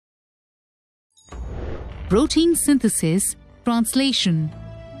Protein synthesis, translation.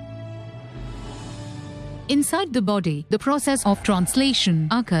 Inside the body, the process of translation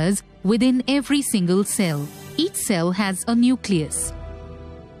occurs within every single cell. Each cell has a nucleus.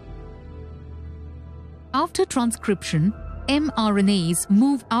 After transcription, mRNAs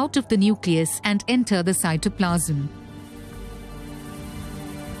move out of the nucleus and enter the cytoplasm.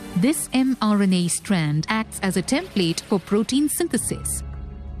 This mRNA strand acts as a template for protein synthesis.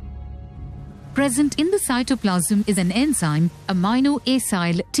 Present in the cytoplasm is an enzyme,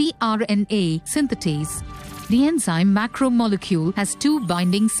 amino-acyl tRNA synthetase. The enzyme macromolecule has two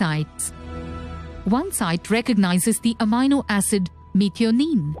binding sites. One site recognizes the amino acid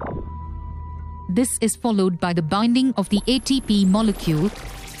methionine. This is followed by the binding of the ATP molecule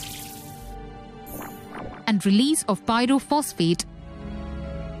and release of pyrophosphate,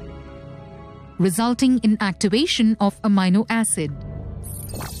 resulting in activation of amino acid.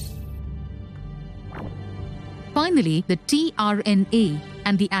 Finally, the tRNA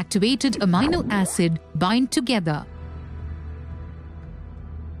and the activated amino acid bind together.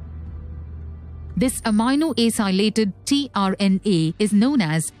 This amino-acylated tRNA is known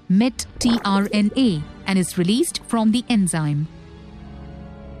as met-tRNA and is released from the enzyme.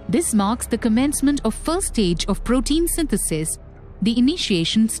 This marks the commencement of first stage of protein synthesis, the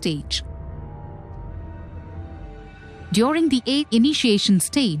initiation stage. During the initiation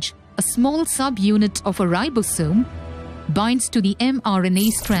stage, a small subunit of a ribosome binds to the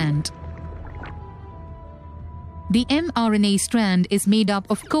mRNA strand. The mRNA strand is made up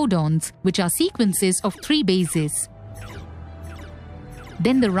of codons, which are sequences of 3 bases.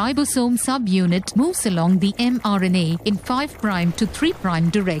 Then the ribosome subunit moves along the mRNA in 5' to 3'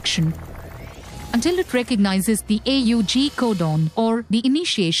 direction until it recognizes the AUG codon or the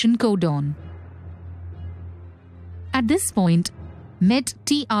initiation codon. At this point,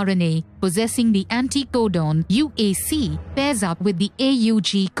 met-tRNA possessing the anticodon UAC pairs up with the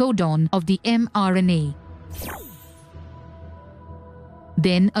AUG codon of the mRNA.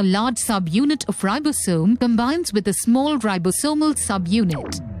 Then a large subunit of ribosome combines with a small ribosomal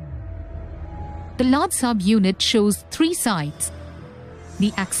subunit. The large subunit shows 3 sites: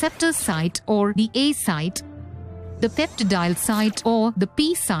 the acceptor site or the A site, the peptidyl site or the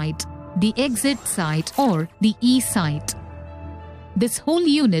P site, the exit site or the E site. This whole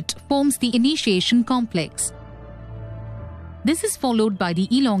unit forms the initiation complex. This is followed by the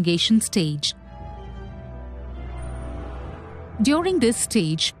elongation stage. During this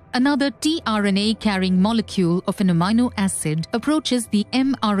stage, another tRNA-carrying molecule of an amino acid approaches the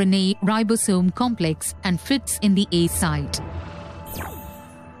mRNA ribosome complex and fits in the A site.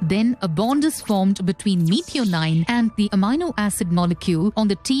 Then a bond is formed between methionine and the amino acid molecule on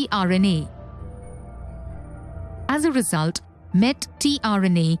the tRNA. As a result,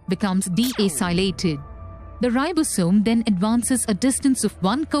 met-tRNA becomes deacylated. The ribosome then advances a distance of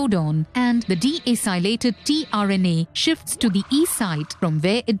 1 codon and the deacylated tRNA shifts to the E site from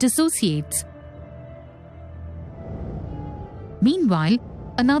where it dissociates. Meanwhile,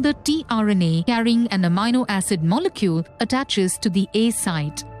 another tRNA carrying an amino acid molecule attaches to the A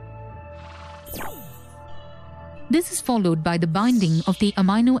site. This is followed by the binding of the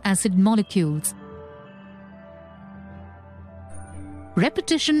amino acid molecules.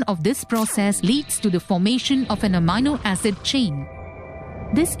 Repetition of this process leads to the formation of an amino acid chain.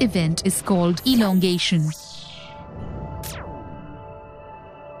 This event is called elongation.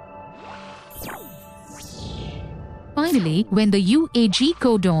 Finally, when the UAG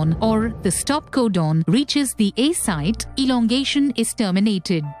codon or the stop codon reaches the A site, elongation is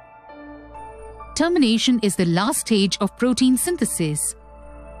terminated. Termination is the last stage of protein synthesis.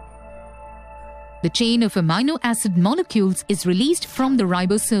 The chain of amino acid molecules is released from the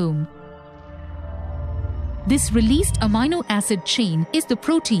ribosome. This released amino acid chain is the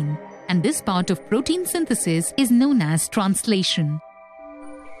protein, and this part of protein synthesis is known as translation.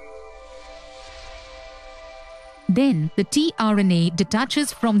 Then the tRNA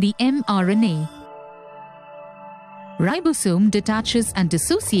detaches from the mRNA. Ribosome detaches and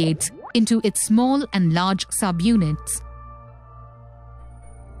dissociates into its small and large subunits.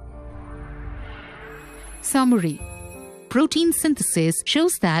 Summary: protein synthesis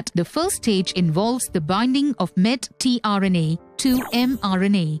shows that the first stage involves the binding of met-tRNA to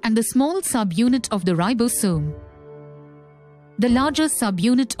mRNA and the small subunit of the ribosome. The larger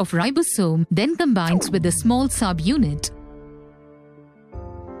subunit of ribosome then combines with the small subunit.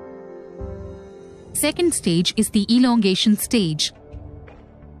 Second stage is the elongation stage.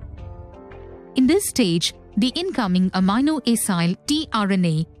 In this stage, the incoming amino acyl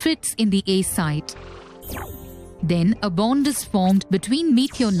tRNA fits in the A site. Then a bond is formed between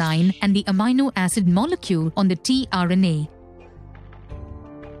methionine and the amino acid molecule on the tRNA.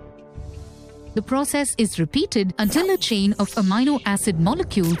 The process is repeated until a chain of amino acid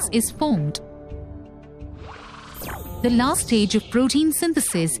molecules is formed. The last stage of protein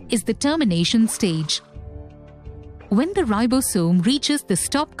synthesis is the termination stage. When the ribosome reaches the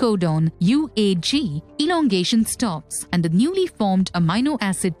stop codon UAG, elongation stops and the newly formed amino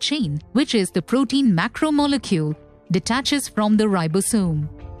acid chain, which is the protein macromolecule, detaches from the ribosome.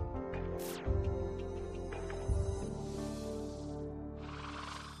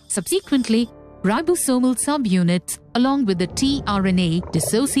 Subsequently, ribosomal subunits along with the tRNA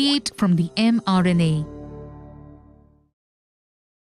dissociate from the mRNA.